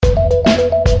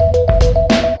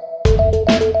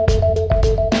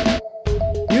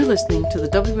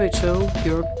WHO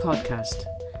Europe podcast.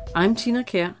 I'm Tina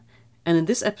Kjær, and in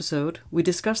this episode we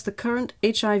discuss the current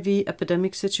HIV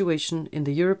epidemic situation in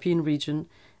the European region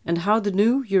and how the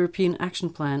new European Action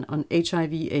Plan on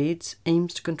HIV/AIDS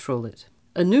aims to control it.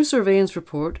 A new surveillance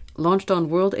report launched on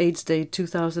World AIDS Day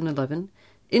 2011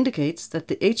 indicates that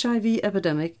the HIV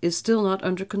epidemic is still not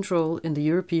under control in the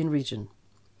European region.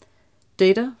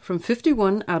 Data from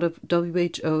 51 out of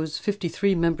WHO's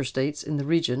 53 member states in the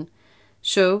region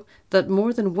show that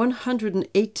more than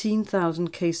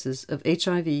 118,000 cases of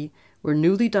HIV were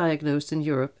newly diagnosed in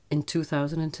Europe in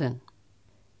 2010.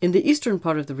 In the eastern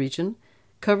part of the region,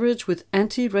 coverage with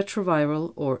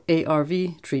antiretroviral or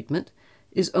ARV treatment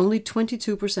is only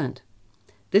 22%.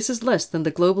 This is less than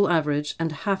the global average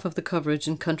and half of the coverage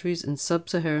in countries in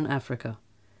sub-Saharan Africa.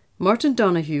 Martin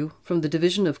Donoghue from the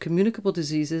Division of Communicable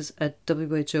Diseases at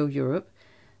WHO Europe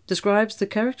describes the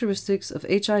characteristics of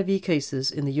HIV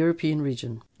cases in the European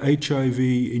region. HIV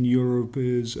in Europe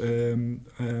is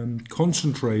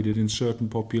concentrated in certain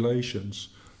populations.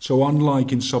 So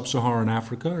unlike in sub-Saharan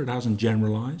Africa, it hasn't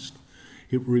generalized.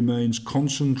 It remains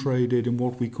concentrated in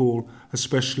what we call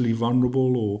especially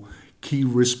vulnerable or key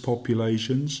risk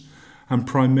populations. And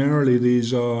primarily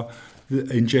these are the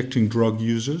injecting drug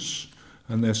users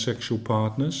and their sexual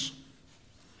partners,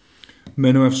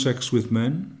 men who have sex with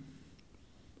men,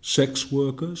 sex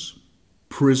workers,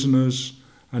 prisoners,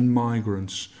 and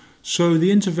migrants. So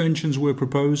the interventions we're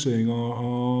proposing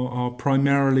are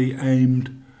primarily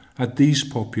aimed at these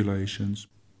populations.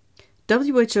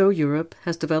 WHO Europe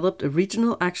has developed a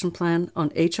regional action plan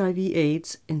on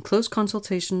HIV/AIDS in close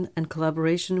consultation and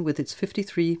collaboration with its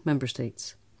 53 member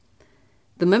states.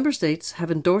 The member states have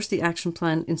endorsed the action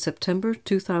plan in September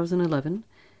 2011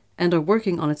 and are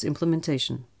working on its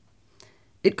implementation.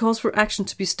 It calls for action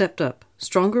to be stepped up,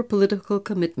 stronger political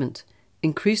commitment,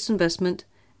 increased investment,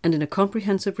 and in a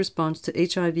comprehensive response to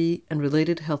HIV and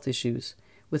related health issues,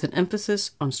 with an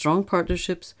emphasis on strong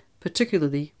partnerships,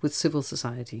 particularly with civil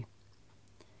society.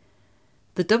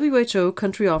 The WHO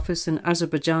country office in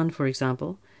Azerbaijan, for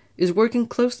example, is working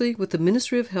closely with the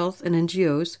Ministry of Health and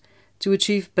NGOs to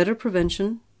achieve better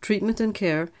prevention, treatment and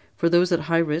care for those at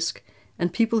high risk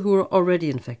and people who are already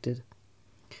infected.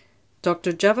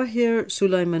 Dr. Javahir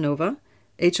Suleymanova,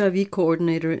 HIV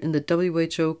coordinator in the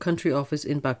WHO country office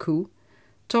in Baku,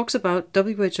 talks about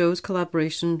WHO's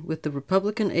collaboration with the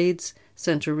Republican AIDS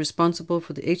Center responsible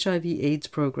for the HIV/AIDS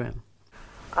program.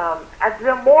 At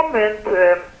the moment,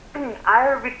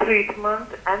 ARV treatment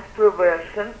and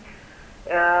prevention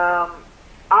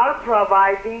are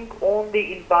providing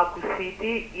only in Baku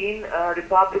City in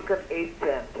Republican AIDS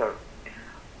Center.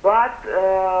 But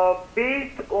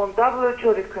based on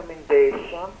WHO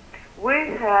recommendation, we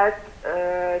had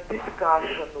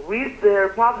discussion with the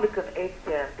Republican AIDS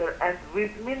Center and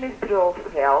with Ministry of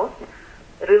Health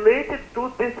related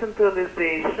to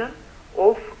decentralization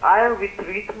of ARV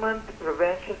treatment,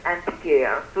 prevention and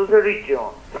care to the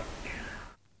regions.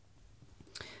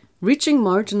 Reaching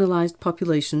marginalized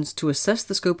populations to assess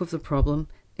the scope of the problem,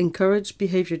 encourage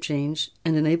behavior change,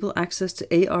 and enable access to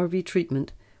ARV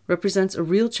treatment represents a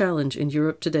real challenge in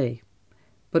Europe today.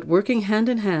 But working hand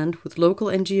in hand with local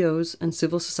NGOs and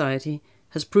civil society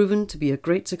has proven to be a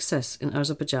great success in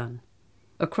Azerbaijan.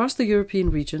 Across the European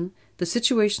region, the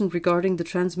situation regarding the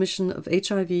transmission of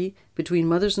HIV between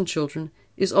mothers and children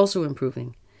is also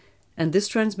improving, and this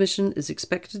transmission is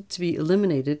expected to be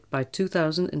eliminated by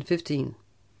 2015.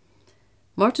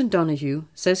 Martin Donoghue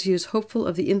says he is hopeful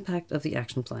of the impact of the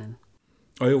action plan.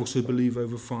 I also believe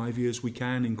over 5 years we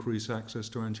can increase access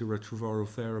to antiretroviral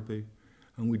therapy,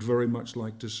 and we'd very much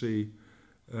like to see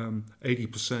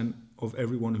 80% of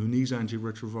everyone who needs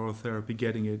antiretroviral therapy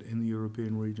getting it in the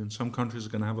European region. Some countries are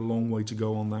going to have a long way to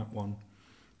go on that one.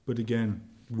 But again,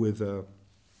 with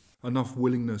enough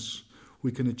willingness,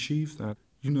 we can achieve that.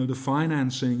 You know, the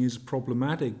financing is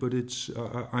problematic, but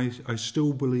I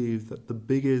still believe that the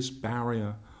biggest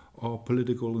barrier are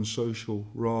political and social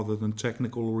rather than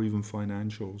technical or even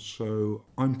financial. So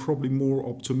I'm probably more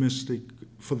optimistic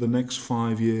for the next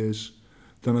 5 years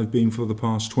than I've been for the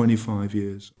past 25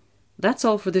 years. That's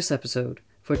all for this episode.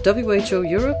 For WHO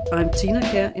Europe, I'm Tina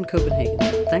Kjær in Copenhagen.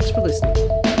 Thanks for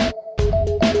listening.